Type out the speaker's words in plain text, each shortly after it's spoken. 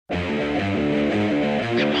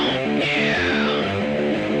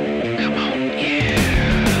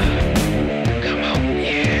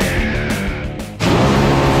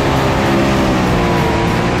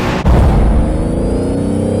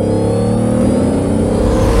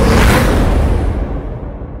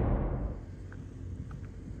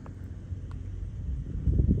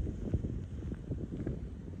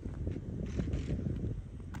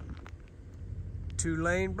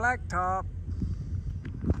Two-lane blacktop.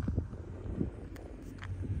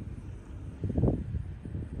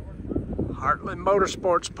 Heartland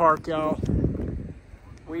Motorsports Park, y'all.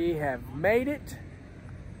 We have made it.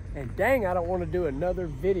 And dang, I don't want to do another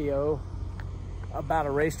video about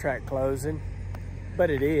a racetrack closing,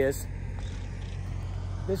 but it is.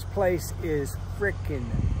 This place is freaking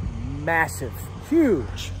massive,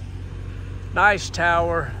 huge. Nice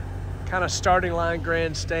tower, kind of starting line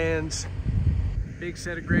grandstands. Big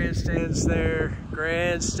set of grandstands there,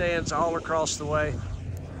 grandstands all across the way.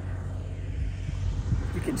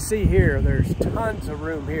 You can see here, there's tons of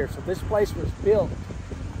room here. So this place was built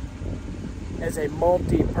as a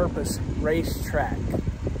multi-purpose racetrack.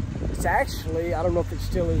 It's actually, I don't know if it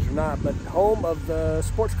still is or not, but home of the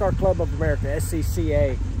Sports Car Club of America,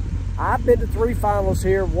 SCCA. I've been to 3 finals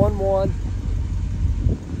here, won 1.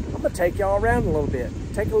 I'm gonna take y'all around a little bit.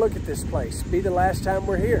 Take a look at this place. Be the last time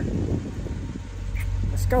we're here.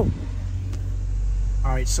 Let's go.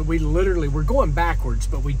 All right, so we're going backwards,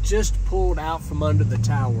 but we just pulled out from under the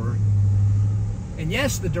tower. And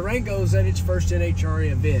yes, the Durango's at its first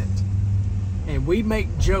NHRA event. And we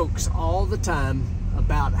make jokes all the time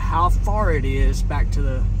about how far it is back to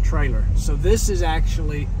the trailer. So this is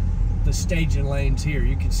actually the staging lanes here.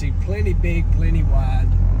 You can see plenty big, plenty wide.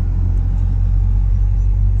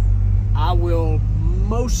 I will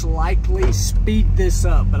most likely speed this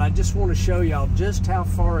up, but I just want to show y'all just how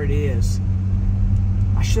far it is.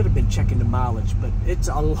 I should have been checking the mileage, but it's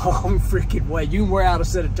a long freaking way. You can wear out a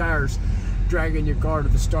set of tires dragging your car to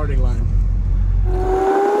the starting line.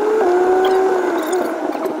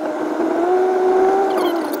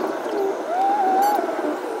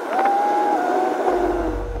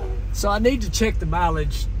 So I need to check the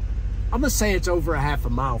mileage. I'm gonna say it's over a half a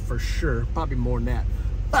mile for sure, probably more than that.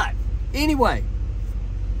 But anyway,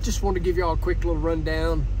 just want to give y'all a quick little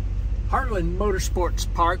rundown. Heartland Motorsports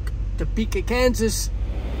Park, Topeka, Kansas.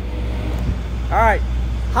 All right,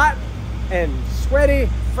 hot and sweaty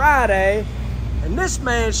Friday, and this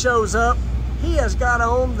man shows up. He has got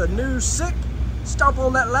on the new sick Stomp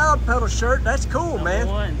on That Loud pedal shirt. That's cool, man.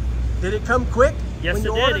 One. Did it come quick? Yes, it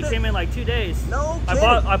did. It came in like 2 days. No kidding.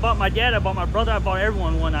 I bought my dad, I bought my brother, I bought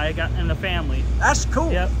everyone one I got in the family. That's cool.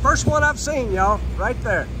 Yep. First one I've seen, y'all, right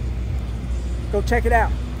there. Go check it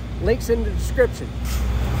out. Links in the description.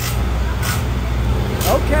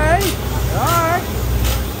 Okay, all right.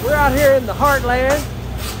 We're out here in the heartland.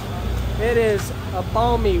 It is a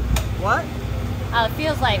balmy, what? It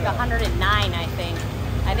feels like 109, I think.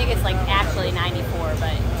 I think it's like actually 94,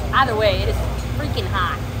 but either way, it is freaking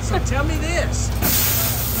hot. So tell me this. Do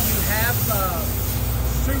you have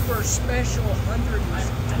super special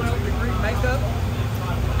 112 degree makeup?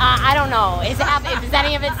 I don't know. Is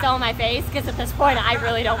any of it still in my face? Because at this point, I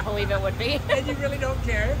really don't believe it would be. And you really don't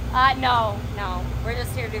care? No. We're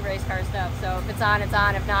just here to do race car stuff. So if it's on, it's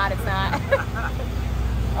on. If not, it's not.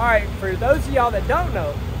 All right, for those of y'all that don't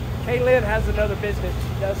know, Kaylin has another business.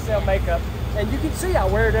 She does sell makeup. And you can see I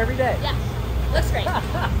wear it every day. Yeah, looks great.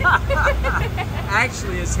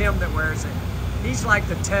 Actually, it's him that wears it. He's like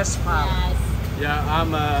the test pilot. Yes. Yeah,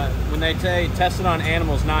 I'm, when they say tested on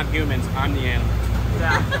animals, not humans, I'm the animal.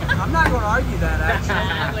 Yeah, I'm not going to argue that, actually.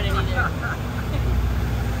 I wouldn't either.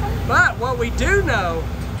 But what we do know,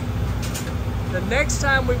 the next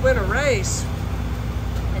time we win a race,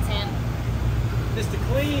 It's him. Mr.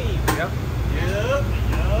 Clean. Yep.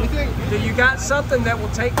 Yep. Do you got something that will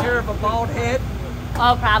take care of a bald head?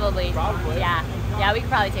 Oh, probably. Probably. Yeah, we could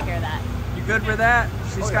probably take care of that. You good with that?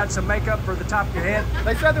 She's got some makeup for the top of your head.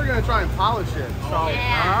 They said they're gonna try and polish it. So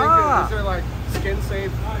Yeah. I'm thinking, is there like skin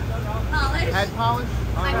safe Polish. head polish?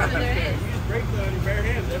 I'm sure there is. You use brake on your bare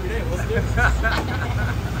hands every day. What's the difference?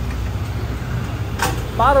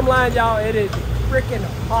 Bottom line, y'all, it is freaking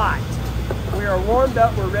hot. We are warmed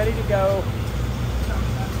up. We're ready to go.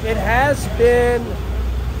 It has been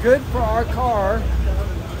good for our car.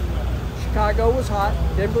 Chicago was hot.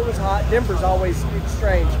 Denver was hot. Denver's always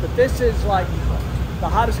strange, but this is like the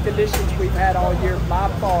hottest conditions we've had all year by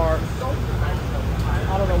far.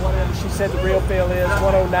 I don't know whatever she said the real feel is,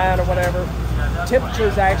 109 or whatever.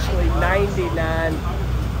 Temperature's actually 99,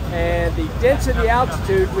 and the density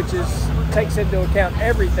altitude, which takes into account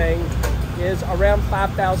everything, is around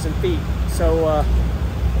 5,000 feet. So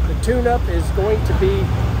The tune-up is going to be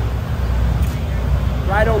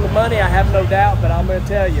right on the money, I have no doubt, but I'm going to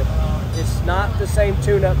tell you, it's not the same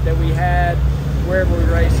tune-up that we had wherever we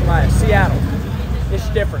raced last. Seattle, it's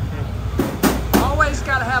different. Always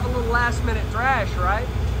got to have a little last-minute thrash, right?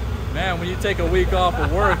 Man, when you take a week off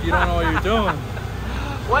of work, you don't know what you're doing.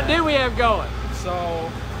 What do we have going?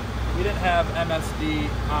 So, we didn't have MSD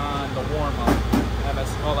on the warm-up,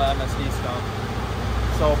 all the MSD stuff.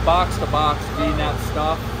 So, box-to-box VNet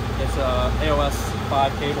stuff, it's a AOS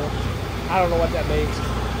 5 cable. I don't know what that means.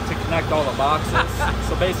 To connect all the boxes.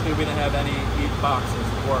 So basically we didn't have any boxes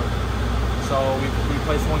to work. So we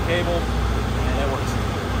replaced one cable and it works.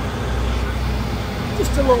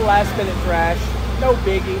 Just a little last minute thrash, no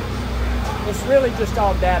biggie. It's really just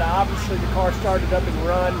all data. Obviously the car started up and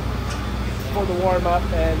run for the warm up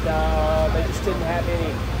and they just didn't have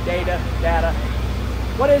any data.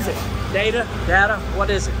 What is it? Data? What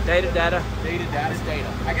is it? Data? Data is data.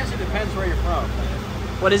 I guess it depends where you're from.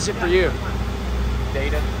 What is it for you?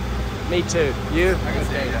 Data. Me too. You? I guess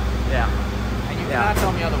data. Yeah. And you cannot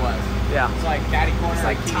tell me otherwise. Yeah. It's like catty corner, It's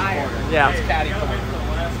like tire. Yeah. It's catty corner.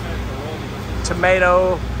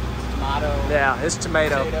 Tomato. Tomato. Yeah, it's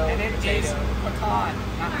tomato. And it is pecan,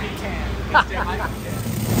 not pecan. It's different.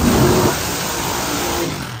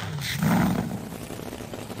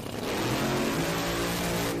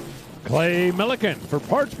 Clay Milliken for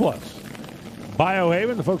Parts Plus.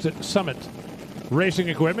 Biohaven, the folks at Summit Racing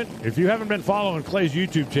Equipment. If you haven't been following Clay's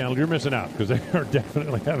YouTube channel, you're missing out because they are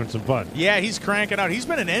definitely having some fun. Yeah, he's cranking out. He's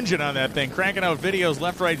been an engine on that thing, cranking out videos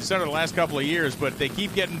left, right, and center the last couple of years, but they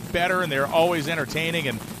keep getting better, and they're always entertaining,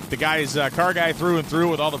 and the guy's car guy through and through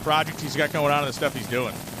with all the projects he's got going on and the stuff he's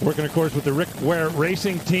doing. Working, of course, with the Rick Ware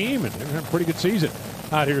Racing team, and they're having a pretty good season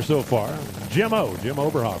out here so far. Jim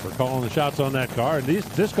Oberhofer, calling the shots on that car. And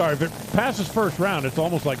this car, if it passes first round, it's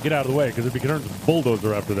almost like get out of the way because it becomes a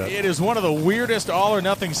bulldozer after that. It is one of the weirdest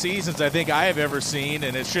all-or-nothing seasons I think I have ever seen,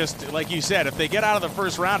 and it's just, like you said, if they get out of the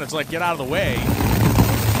first round, it's like get out of the way.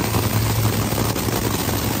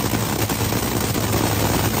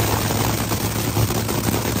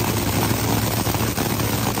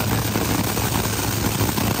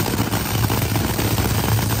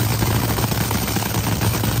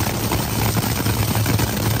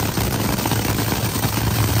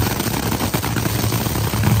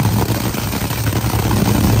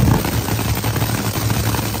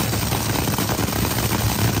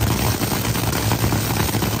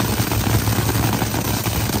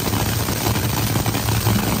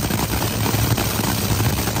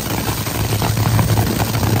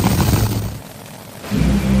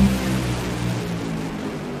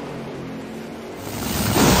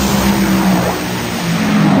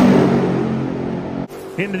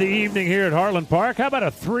 Into the evening here at Harlan Park. How about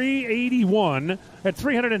a 381 at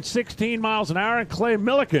 316 miles an hour, and Clay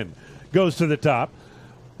Milliken goes to the top.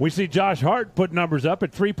 We see Josh Hart put numbers up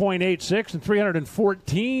at 3.86 and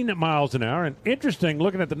 314 miles an hour. And interesting,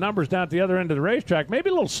 looking at the numbers down at the other end of the racetrack,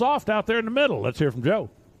 maybe a little soft out there in the middle. Let's hear from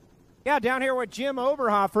Joe. Yeah, down here with Jim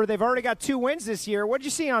Oberhofer. They've already got 2 wins this year. What did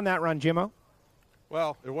you see on that run, Jimmo?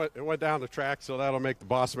 Well, it went down the track, so that'll make the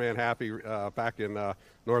boss man happy back in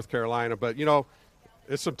North Carolina. But, you know,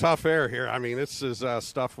 it's some tough air here. I mean, this is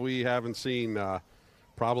stuff we haven't seen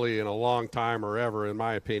probably in a long time or ever, in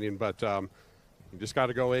my opinion. But you just got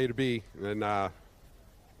to go A to B, and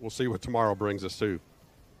we'll see what tomorrow brings us to.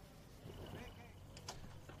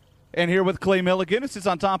 And here with Clay Milliken, it's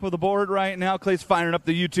on top of the board right now. Clay's firing up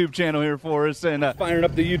the YouTube channel here for us, and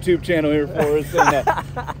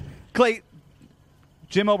Clay,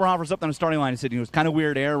 Jim Oberhofer's up on the starting line. He said, it's kind of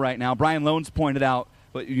weird air right now. Brian Loans pointed out,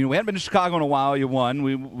 but we hadn't been to Chicago in a while. You won.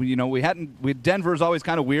 Denver's always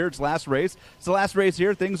kind of weird. It's the last race. It's the last race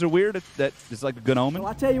here. Things are weird. It's like a good omen.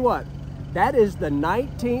 Well, I'll tell you what. That is the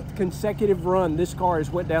 19th consecutive run this car has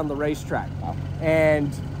went down the racetrack. Wow.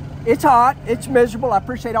 And it's hot. It's miserable. I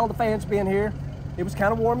appreciate all the fans being here. It was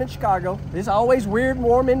kind of warm in Chicago. It's always weird and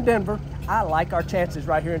warm in Denver. I like our chances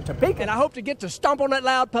right here in Topeka. And I hope to get to stomp on that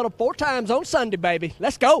loud pedal 4 times on Sunday, baby.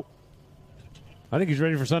 Let's go. I think he's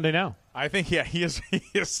ready for Sunday now. I think, yeah, he is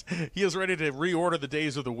ready to reorder the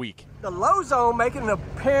days of the week. The Low Zone making an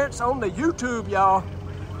appearance on the YouTube, y'all.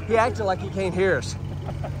 He acting like he can't hear us.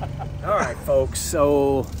 All right, folks,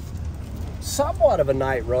 so somewhat of a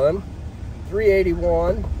night run.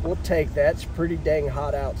 381, we'll take that. It's pretty dang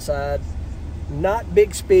hot outside. Not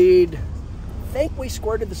big speed. I think we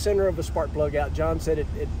squirted the center of a spark plug out. John said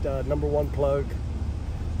it number 1 plug.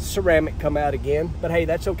 Ceramic come out again, but hey,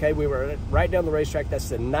 that's okay. We were right down the racetrack. That's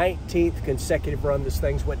the 19th consecutive run this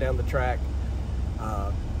thing's went down the track.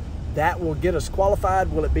 That will get us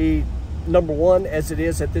qualified. Will it be number one as it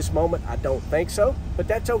is at this moment? I don't think so, but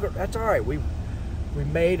that's okay. That's all right. We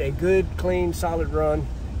made a good, clean, solid run,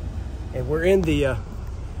 and we're in the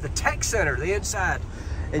tech center, the inside.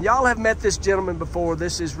 And y'all have met this gentleman before.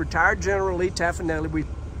 This is retired General Lee Taffanelli.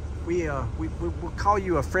 We'll call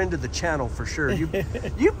you a friend of the channel for sure.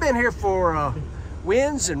 You've been here for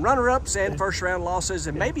wins and runner-ups and first-round losses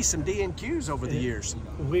and maybe some DNQs over the years.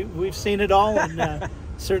 We've seen it all, and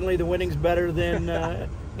certainly the winning's better than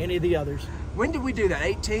any of the others. When did we do that?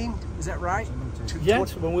 18? Is that right?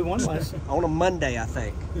 Yes, when we won last. On a Monday, I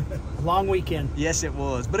think. A long weekend. Yes, it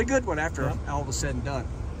was, but a good one after all was said and done.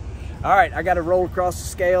 All right, I got to roll across the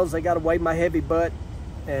scales. They got to weigh my heavy butt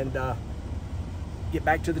and get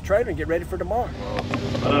back to the trailer and get ready for tomorrow.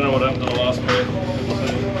 I don't know what happened to the last pair.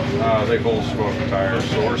 They both smoked the tires,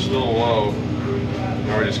 so we're still low.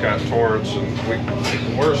 Now we just got Torrance, and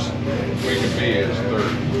the worst we could be is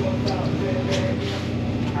third.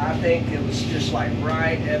 I think it was just like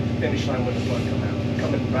right at the finish line when the flood come out,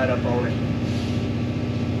 coming right up on it.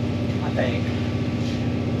 I think.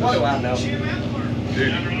 What do I know?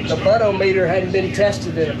 Dude, the butt-o-meter hadn't been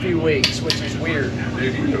tested in a few weeks, which is weird.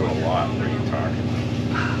 Dude, you know a lot. What are you talking about?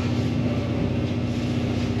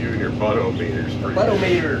 You and your butt-o-meter's pretty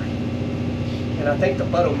Butt-o-meter, and I think the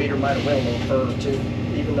butt-o-meter might have went a little further too,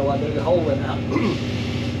 even though I knew the hole went out.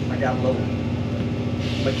 I got a little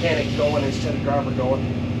mechanic going instead of driver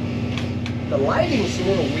going. The lighting's a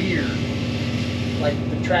little weird. Like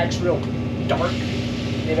the track's real dark,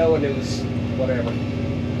 you know, and it was whatever.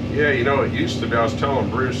 Yeah, you know, it used to be, I was telling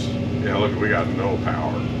Bruce, yeah, look, we got no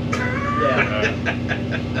power. Yeah.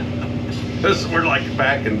 We're like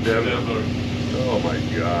back in Denver. Oh my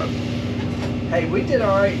God. Hey, we did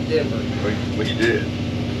all right in Denver. We did.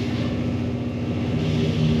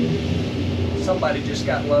 Somebody just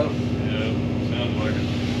got low. Yeah, sounds like it.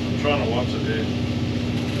 I'm trying to watch it, dude.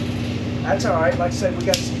 That's all right. Like I said, we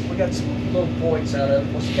got some little points out of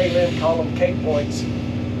it. What's Kaylin call them? Cake points.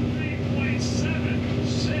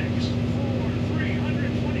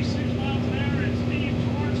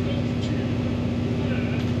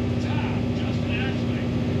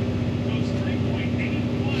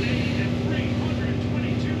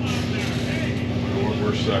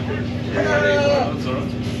 2nd.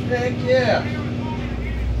 Heck yeah.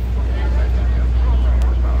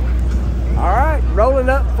 All right, rolling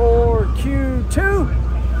up for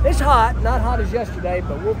Q2. It's hot, not hot as yesterday,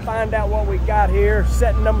 but we'll find out what we got here.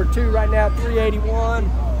 Setting number 2 right now,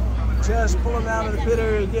 381. Just pulling out of the pit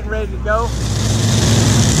area, getting ready to go.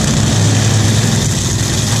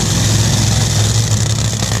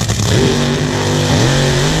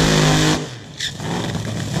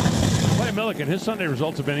 Milliken, his Sunday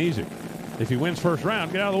results have been easy. If he wins first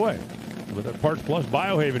round, get out of the way. With the Parts Plus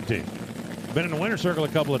Biohaven team. Been in the winner's circle a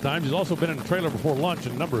couple of times. He's also been in the trailer before lunch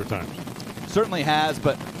a number of times. Certainly has,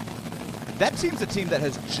 but that team's a team that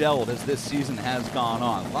has gelled as this season has gone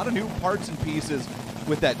on. A lot of new parts and pieces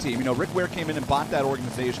with that team. You know, Rick Ware came in and bought that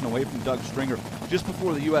organization away from Doug Stringer just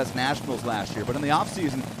before the U.S. Nationals last year. But in the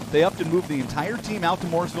offseason, they upped and moved the entire team out to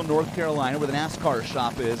Morrisville, North Carolina, where the NASCAR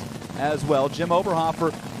shop is as well. Jim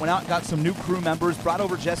Oberhofer went out and got some new crew members, brought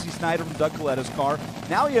over Jesse Snyder from Doug Coletta's car.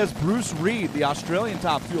 Now he has Bruce Reed, the Australian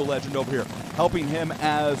Top Fuel legend, over here, helping him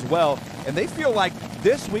as well. And they feel like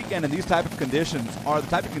this weekend and these type of conditions are the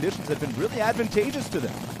type of conditions that have been really advantageous to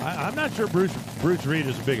them. I'm not sure Bruce Reed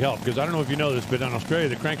is a big help, because I don't know if you know this, but in Australia,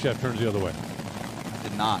 the crankshaft turns the other way.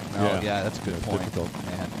 Did not. No, yeah that's a good point. Difficult.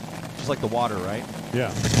 Man. Just like the water, right?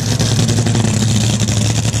 Yeah.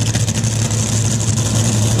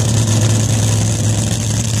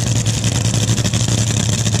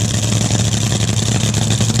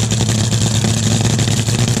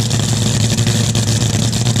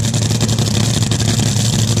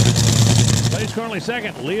 Currently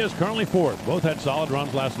second. Leah's currently fourth. Both had solid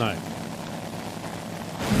runs last night.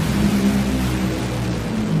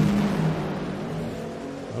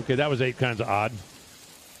 Okay, that was 8 kinds of odd.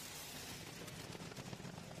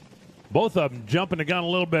 Both of them jumping the gun a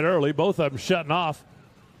little bit early. Both of them shutting off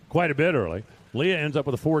quite a bit early. Leah ends up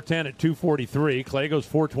with a 410 at 243. Clay goes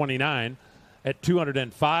 429 at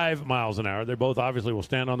 205 miles an hour. They both obviously will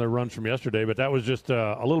stand on their runs from yesterday, but that was just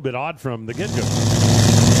a little bit odd from the get-go.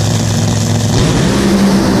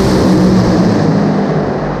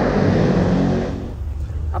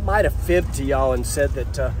 I might have fibbed to y'all and said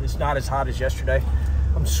that it's not as hot as yesterday.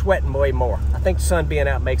 I'm sweating way more. I think the sun being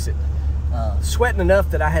out makes it sweating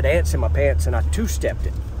enough that I had ants in my pants and I two-stepped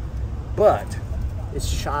it. But it's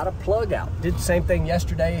shot a plug out. Did the same thing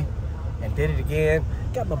yesterday and did it again.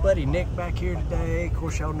 Got my buddy Nick back here today. Of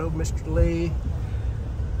course, y'all know Mr. Lee.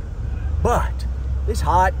 But it's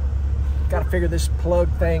hot. Got to figure this plug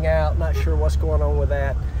thing out. Not sure what's going on with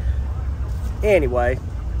that. Anyway,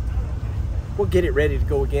 we'll get it ready to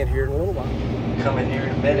go again here in a little while. Come in here in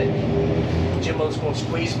a minute. Jimbo's going to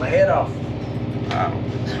squeeze my head off.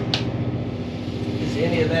 Is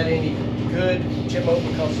any of that any good, Jimbo,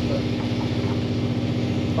 because of the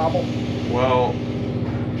bobble? Well,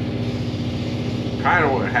 kind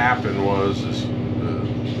of what happened was is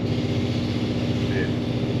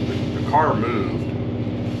the car moved,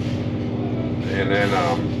 and then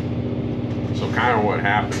so kind of what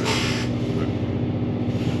happened is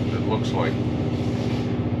it looks like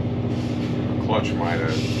the clutch might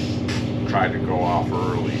have tried to go off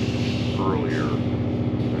earlier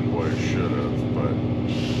than what it should have, but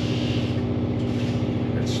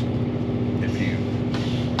it's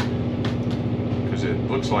because it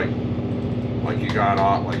looks like you got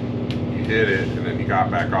off, like you hit it and then you got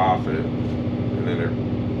back off it and then it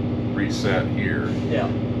reset here. Yeah,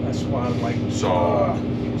 that's why I'm like. So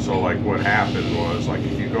like what happened was, like,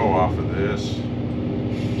 if you go off of this,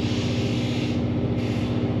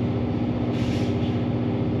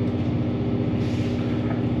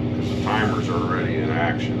 because the timer's already in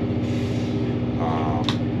action.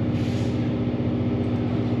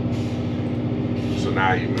 So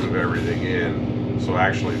now you move everything in. So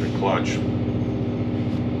actually the clutch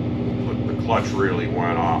really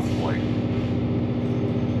went off like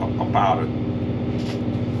about a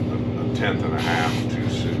tenth and a half too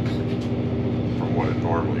soon from what it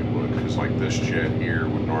normally would, because like this jet here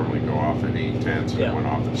would normally go off at 8/10 and it went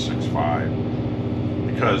off at 6.5,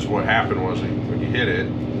 because what happened was when you hit it,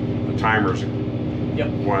 the timers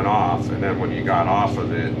went off, and then when you got off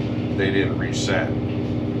of it, they didn't reset,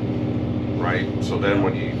 right? So then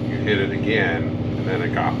when you hit it again and then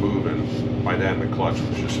it got moving, by then the clutch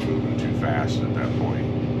was just moving too fast at that point.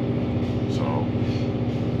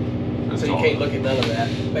 So you can't look at none of that,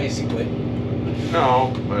 basically.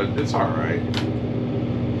 No, but it's all right. I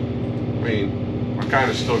mean, I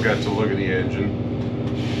kind of still got to look at the engine,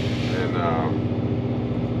 and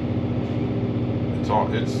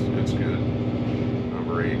it's good.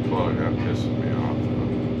 Number 8 plug, that pisses me off.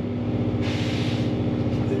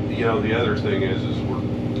 You know, the other thing is it's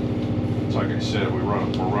like I said, we're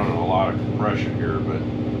running a lot of compression here, but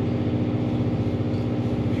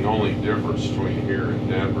the only difference between here and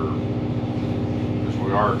Denver is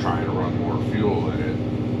we are trying to run more fuel in it,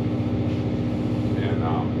 and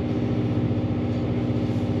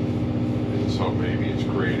so maybe it's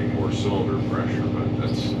creating more cylinder pressure, but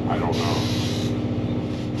I don't know.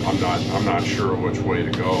 I'm not sure which way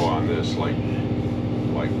to go on this, like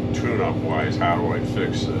tune-up wise. How do I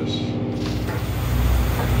fix this?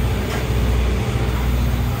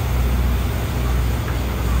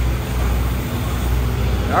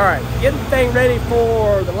 All right, getting the thing ready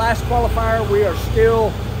for the last qualifier. We are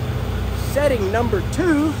still setting number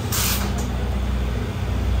 2.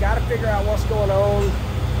 Got to figure out what's going on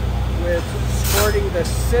with squirting the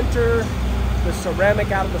center, the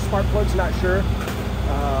ceramic out of the spark plugs. Not sure.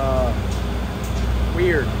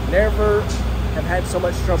 Weird. Never have had so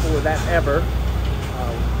much trouble with that ever.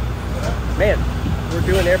 Man, we're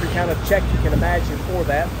doing every kind of check you can imagine for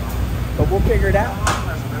that, but we'll figure it out.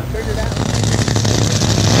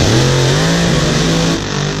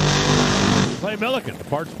 Clay Milliken, the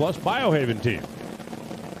Parts Plus Biohaven team.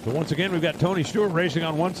 So once again, we've got Tony Stewart racing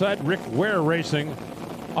on one side, Rick Ware racing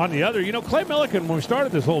on the other. You know, Clay Milliken, when we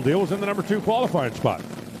started this whole deal, was in the number 2 qualifying spot.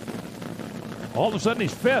 All of a sudden,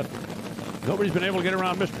 he's 5th. Nobody's been able to get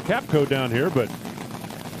around Mr. Capco down here, but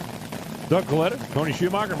Doug Coletta, Tony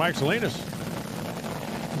Schumacher, Mike Salinas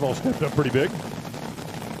have all stepped up pretty big.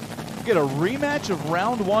 Get a rematch of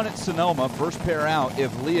round 1 at Sonoma, first pair out,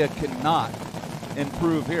 if Leah cannot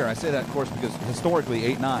improve here. I say that, of course, because historically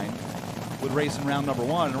 8-9 would race in round number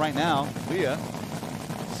 1, and right now Leah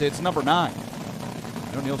sits number 9.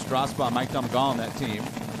 Neil Strasbaugh and Mike Domagal on that team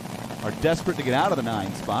are desperate to get out of the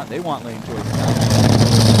 9 spot. They want lane choice.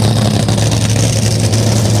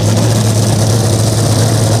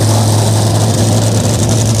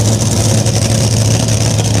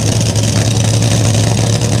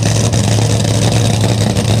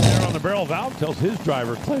 There on the barrel valve tells his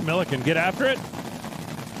driver, Clay Milliken, get after it.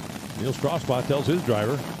 Neil Strasbaugh tells his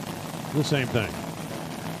driver the same thing.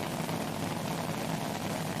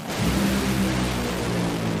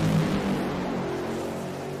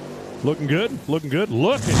 Looking good, looking good,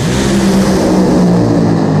 looking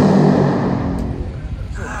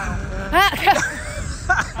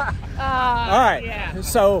All right,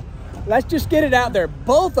 so let's just get it out there.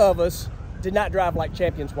 Both of us did not drive like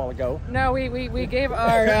champions a while ago. No, we gave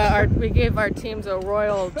our teams a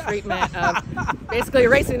royal treatment of basically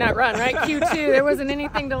racing that run, right? Q2, there wasn't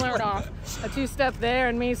anything to learn off. A two-step there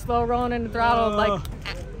and me slow rolling into throttle, like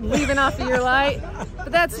leaving off the rear light.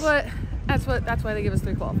 But that's why they give us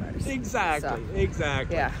 3 qualifiers. Exactly,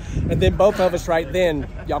 exactly. Yeah. And then both of us right then,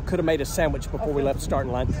 y'all could have made a sandwich before we left the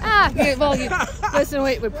starting line. Listen,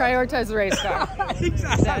 we prioritize the race car.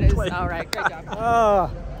 Exactly. That is all right. Great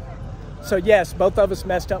job. So yes, both of us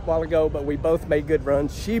messed up a while ago, but we both made good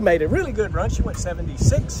runs. She made a really good run. She went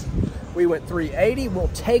 76. We went 380. We'll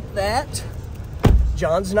take that.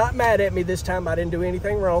 John's not mad at me this time. I didn't do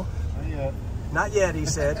anything wrong. Not yet. Not yet, he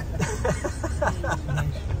said.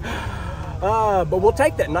 But we'll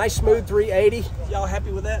take that. Nice, smooth 380. Y'all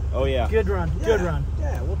happy with that? Oh, yeah. Good run. Yeah. Good run.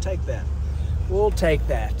 Yeah, we'll take that. We'll take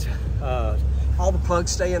that. All the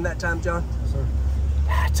plugs stay in that time, John? Yes, sir.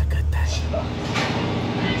 That's a good thing.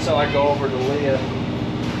 So I go over to Leah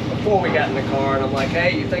before we got in the car, and I'm like,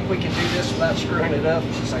 hey, you think we can do this without screwing it up?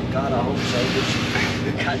 She's like, God, I hope so.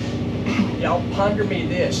 Y'all ponder me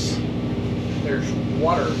this. There's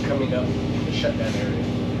water coming up the shutdown area.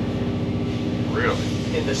 Really?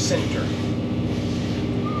 In the center.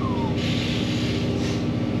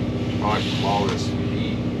 Probably from all this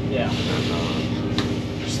heat. Yeah. And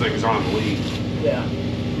this thing's on lean. Yeah.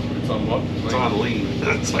 It's on what? It's on lean.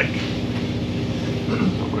 It's like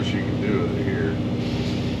how much you can do with it here.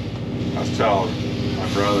 I was telling my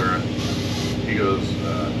brother, he goes,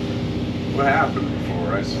 what happened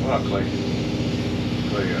before? I said, well, Clay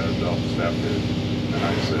stepped in. And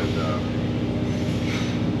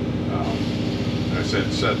I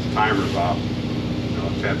said, set the timers off,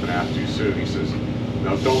 10th and a half too soon. He says,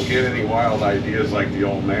 no, don't get any wild ideas like the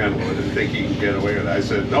old man would and think he can get away with it. I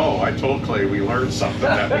said, no, I told Clay we learned something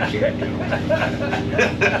that we can't get away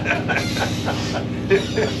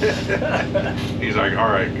with. He's like, all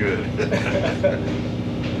right, good.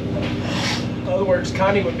 In other words,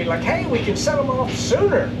 Connie would be like, hey, we can set them off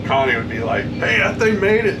sooner. Connie would be like, hey, that thing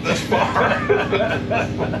made it this far.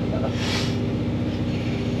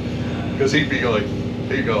 Because he'd be like,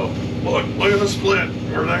 he'd go, look at the split,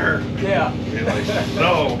 we're there. Yeah. He'd like,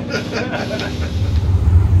 no.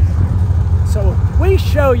 So we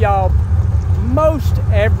show y'all most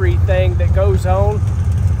everything that goes on.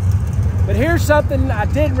 But here's something I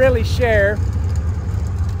didn't really share.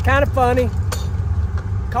 Kind of funny.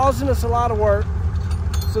 Causing us a lot of work.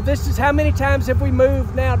 So this is how many times have we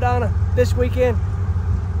moved now, Donna, this weekend?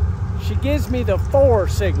 She gives me the 4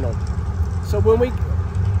 signal. So when we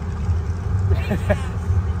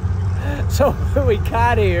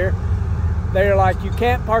got here, they're like, you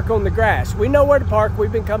can't park on the grass. We know where to park.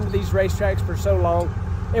 We've been coming to these racetracks for so long.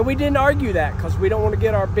 And we didn't argue that because we don't want to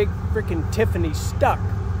get our big freaking Tiffany stuck.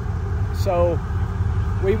 So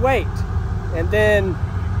we wait. And then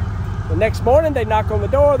the next morning, they knock on the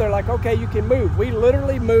door. They're like, okay, you can move. We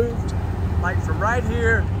literally moved like from right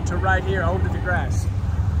here to right here onto the grass.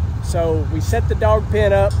 So we set the dog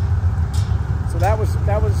pen up. So that was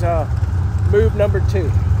move number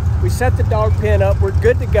 2. We set the dog pen up. We're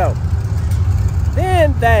good to go.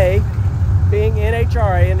 Then they, being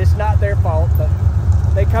NHRA, and it's not their fault, but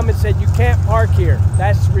they come and said, you can't park here.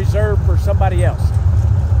 That's reserved for somebody else.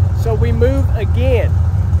 So we move again.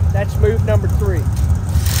 That's move number 3.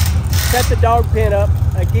 Set the dog pen up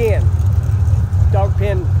again. Dog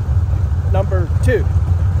pen number 2.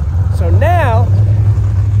 So now,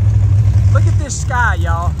 look at this sky,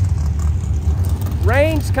 y'all.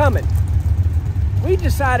 Rain's coming. We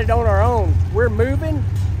decided on our own, we're moving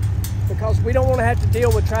because we don't want to have to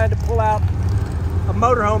deal with trying to pull out a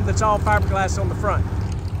motorhome that's all fiberglass on the front.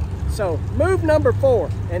 So move number 4,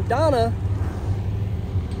 and Donna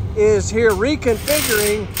is here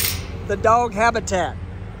reconfiguring the dog habitat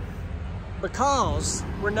because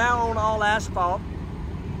we're now on all asphalt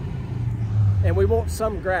and we want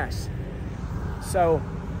some grass. So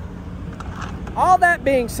all that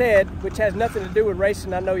being said, which has nothing to do with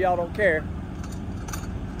racing, I know y'all don't care,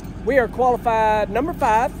 we are qualified number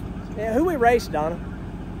 5. And who we raced, Donna?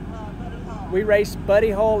 We raced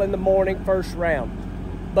Buddy Hull in the morning, first round.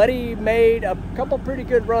 Buddy made a couple pretty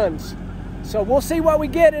good runs. So we'll see what we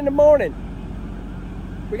get in the morning.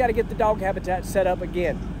 We got to get the dog habitat set up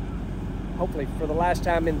again. Hopefully for the last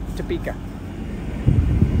time in Topeka.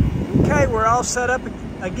 Okay, we're all set up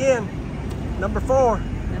again. Number 4.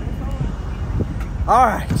 All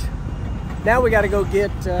right. Now we got to go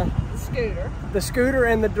get the scooter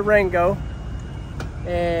and the Durango.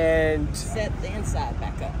 And set the inside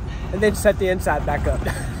back up. And then set the inside back up.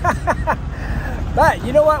 But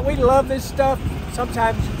you know what? We love this stuff.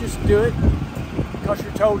 Sometimes you just do it because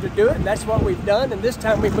you're told to do it, and that's what we've done. And this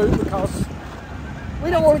time we moved because We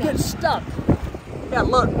don't want to get stuck. Yeah,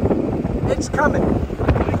 look, it's coming.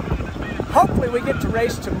 Hopefully we get to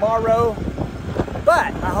race tomorrow,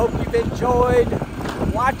 but I hope you've enjoyed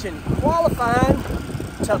watching qualifying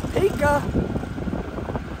Topeka.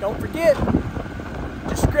 Don't forget,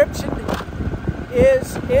 description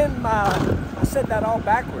is in my, I said that all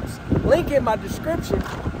backwards, link in my description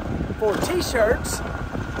for t-shirts.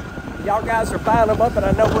 Y'all guys are buying them up, and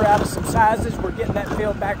I know we're out of some sizes. We're getting that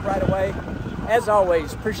filled back right away. As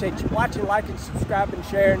always, appreciate you watching, liking, subscribing,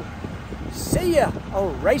 sharing. See ya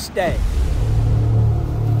on race day.